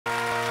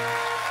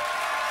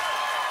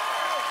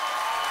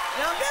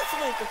Now this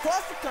week,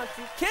 across the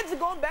country, kids are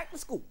going back to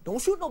school.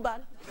 Don't shoot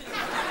nobody.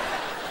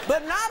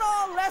 But not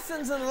all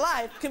lessons in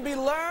life can be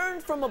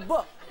learned from a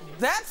book.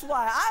 That's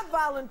why I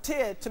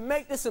volunteered to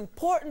make this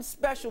important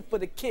special for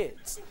the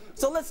kids.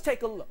 So let's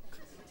take a look.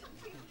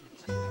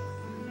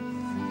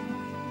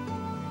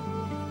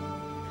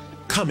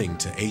 Coming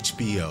to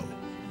HBO,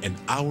 an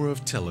hour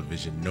of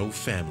television no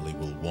family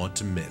will want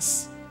to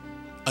miss.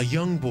 A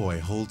young boy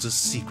holds a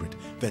secret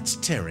that's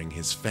tearing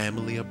his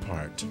family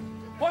apart.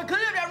 Boy,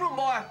 clean up that room,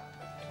 boy.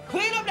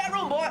 Clean up that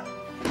room, boy.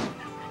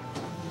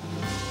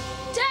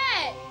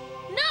 Dad,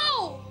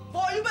 no!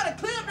 Boy, you better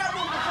clean up that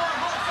room before I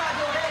go upside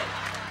your head.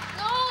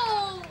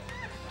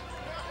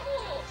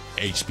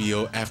 No!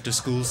 HBO After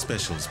School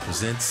Specials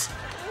presents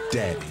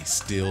Daddy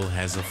Still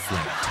Has a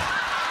Flattop.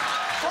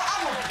 Well,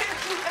 I will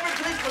pinch you every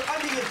policeman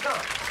under your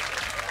tongue.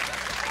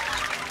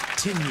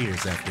 10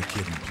 years after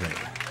Kid and Play,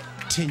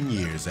 10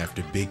 years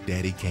after Big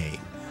Daddy came,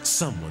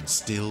 someone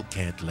still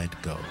can't let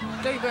go.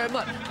 Thank you very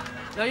much.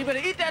 Now you better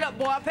eat that up,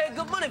 boy. I paid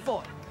good money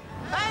for it.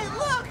 Hey,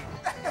 look!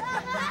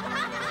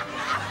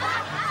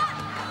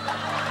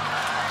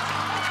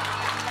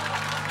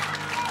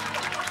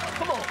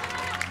 Come on.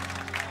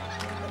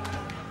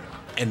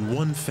 And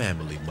one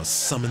family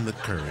must summon the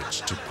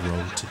courage to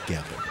grow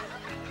together.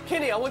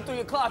 Kenny, I went through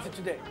your closet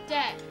today.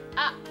 Dad,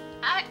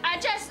 I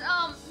just,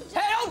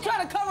 Hey, don't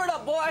try to cover it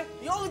up, boy.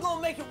 You're only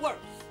gonna make it worse.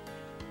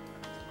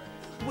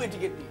 Where'd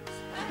you get these?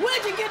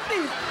 Where'd you get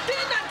these?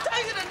 Didn't I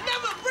tell you to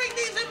never bring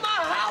these in my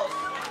house?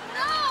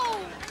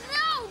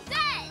 No,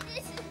 Dad.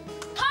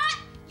 Cut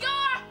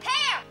your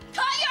hair!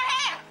 Cut your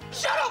hair!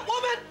 Shut up,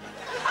 woman!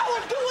 I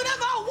will do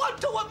whatever I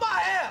want to with my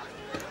hair.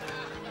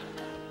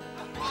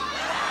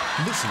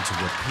 Listen to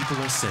what people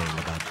are saying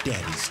about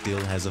Daddy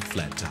Still Has a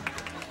Flat Top.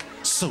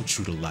 So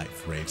true to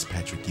life, raves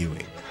Patrick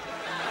Ewing.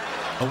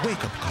 A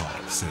wake-up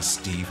call, says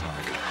Steve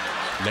Harvey.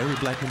 Larry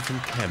Blackman from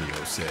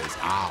Cameo says,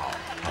 ow,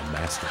 a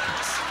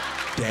masterpiece.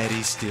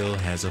 Daddy Still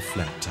Has a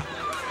Flat Top.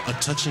 A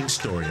touching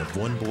story of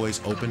one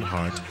boy's open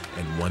heart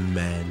and one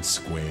man's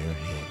square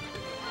head.